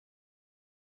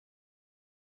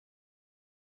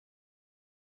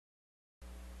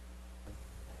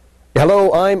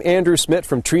Hello, I'm Andrew Smith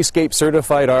from Treescape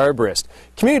Certified Arborist.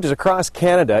 Communities across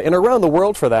Canada, and around the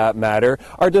world for that matter,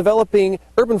 are developing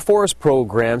urban forest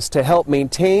programs to help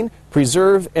maintain,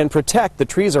 preserve, and protect the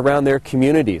trees around their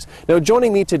communities. Now,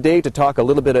 joining me today to talk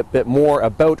a bit more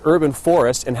about urban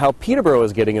forests and how Peterborough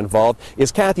is getting involved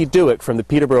is Kathy Dewick from the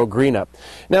Peterborough Greenup.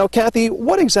 Now, Kathy,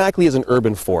 what exactly is an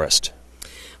urban forest?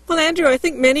 Well, Andrew, I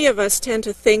think many of us tend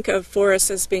to think of forests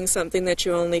as being something that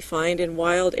you only find in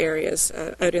wild areas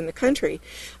out in the country.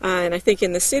 And I think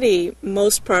in the city,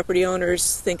 most property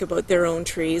owners think about their own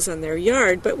trees on their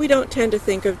yard, but we don't tend to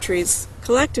think of trees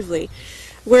collectively.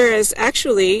 Whereas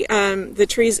actually, the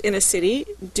trees in a city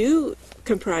do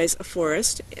comprise a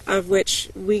forest, of which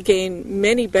we gain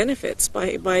many benefits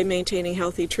by maintaining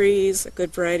healthy trees, a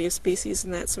good variety of species,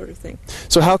 and that sort of thing.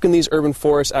 So how can these urban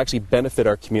forests actually benefit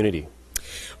our community?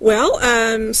 Well,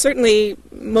 certainly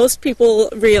most people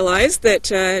realize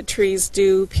that trees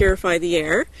do purify the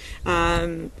air.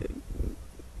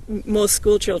 Most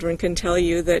school children can tell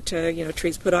you that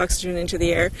trees put oxygen into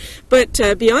the air. But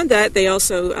beyond that, they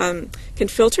also can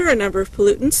filter a number of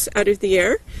pollutants out of the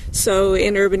air. So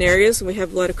in urban areas, when we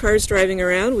have a lot of cars driving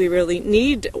around, we really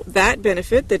need that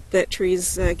benefit that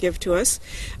trees give to us.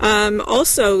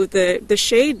 Also, the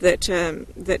shade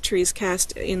that trees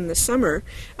cast in the summer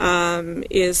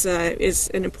is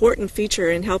an important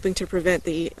feature in helping to prevent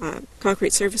the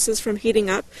concrete surfaces from heating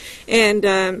up.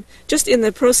 And just in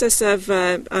the process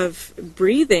of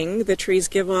breathing, the trees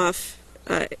give off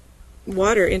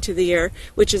water into the air,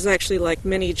 which is actually like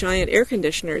many giant air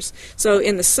conditioners. So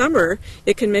in the summer,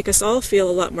 it can make us all feel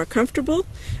a lot more comfortable.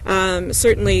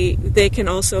 Certainly, they can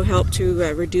also help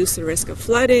to reduce the risk of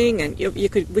flooding, and we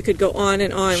could go on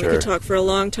and on. Sure. We could talk for a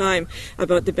long time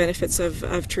about the benefits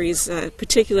of trees,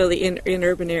 particularly in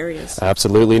urban areas.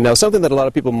 Absolutely. Now, something that a lot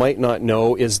of people might not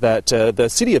know is that the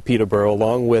City of Peterborough,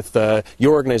 along with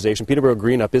your organization, Peterborough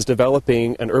Greenup, is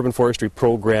developing an urban forestry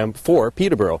program for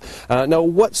Peterborough. Now,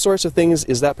 what sorts of things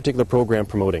is that particular program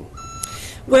promoting?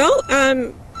 Well,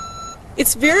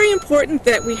 it's very important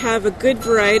that we have a good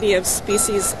variety of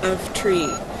species of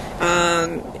tree.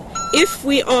 If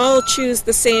we all choose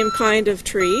the same kind of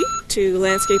tree to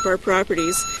landscape our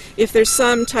properties, if there's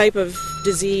some type of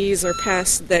disease or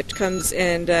pest that comes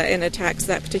and attacks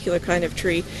that particular kind of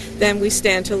tree, then we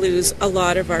stand to lose a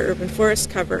lot of our urban forest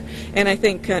cover. And I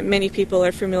think many people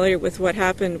are familiar with what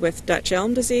happened with Dutch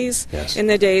elm disease. Yes. In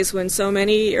the days when so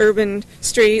many urban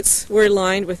streets were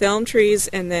lined with elm trees,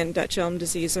 and then Dutch elm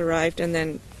disease arrived, and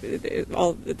then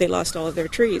they lost all of their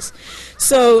trees.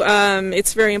 So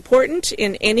it's very important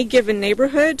in any given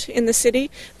neighborhood in the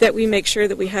city that we make sure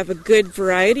that we have a good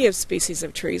variety of species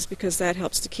of trees, because that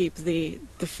helps to keep the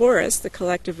forest, the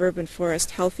collective urban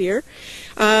forest, healthier.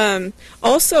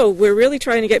 Also, we're really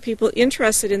trying to get people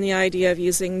interested in the idea of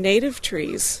using native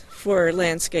trees for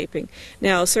landscaping.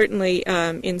 Now, certainly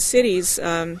in cities,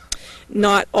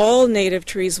 not all native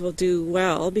trees will do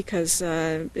well, because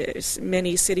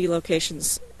many city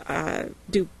locations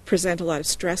do present a lot of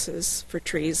stresses for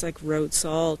trees, like road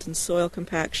salt and soil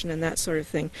compaction and that sort of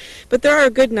thing. But there are a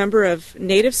good number of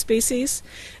native species.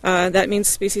 That means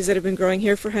species that have been growing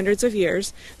here for hundreds of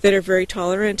years, that are very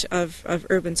tolerant of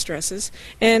urban stresses,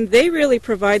 and they really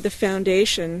provide the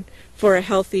foundation for a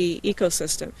healthy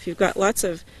ecosystem. If you've got lots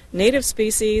of native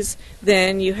species,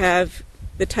 then you have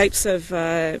the types of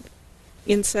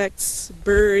insects,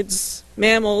 birds,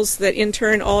 mammals that in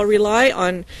turn all rely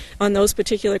on those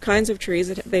particular kinds of trees.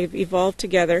 They've evolved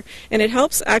together, and it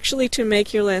helps actually to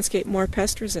make your landscape more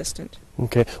pest resistant.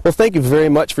 Okay. Well, thank you very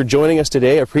much for joining us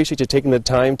today. I appreciate you taking the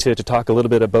time to talk a little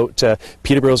bit about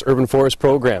Peterborough's Urban Forest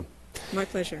Program. My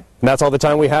pleasure. And that's all the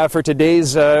time we have for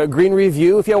today's Green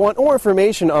Review. If you want more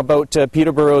information about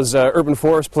Peterborough's urban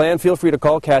forest plan, feel free to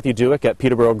call Kathy Dewick at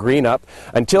Peterborough Greenup.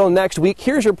 Until next week,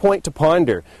 here's your point to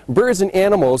ponder. Birds and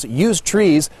animals use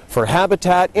trees for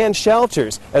habitat and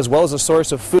shelters, as well as a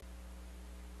source of food.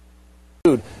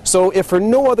 So if for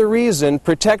no other reason,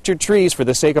 protect your trees for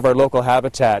the sake of our local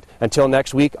habitat. Until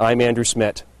next week, I'm Andrew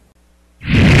Smith.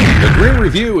 The Green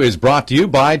Review is brought to you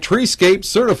by Treescape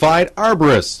Certified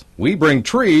Arborists. We bring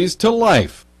trees to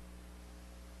life.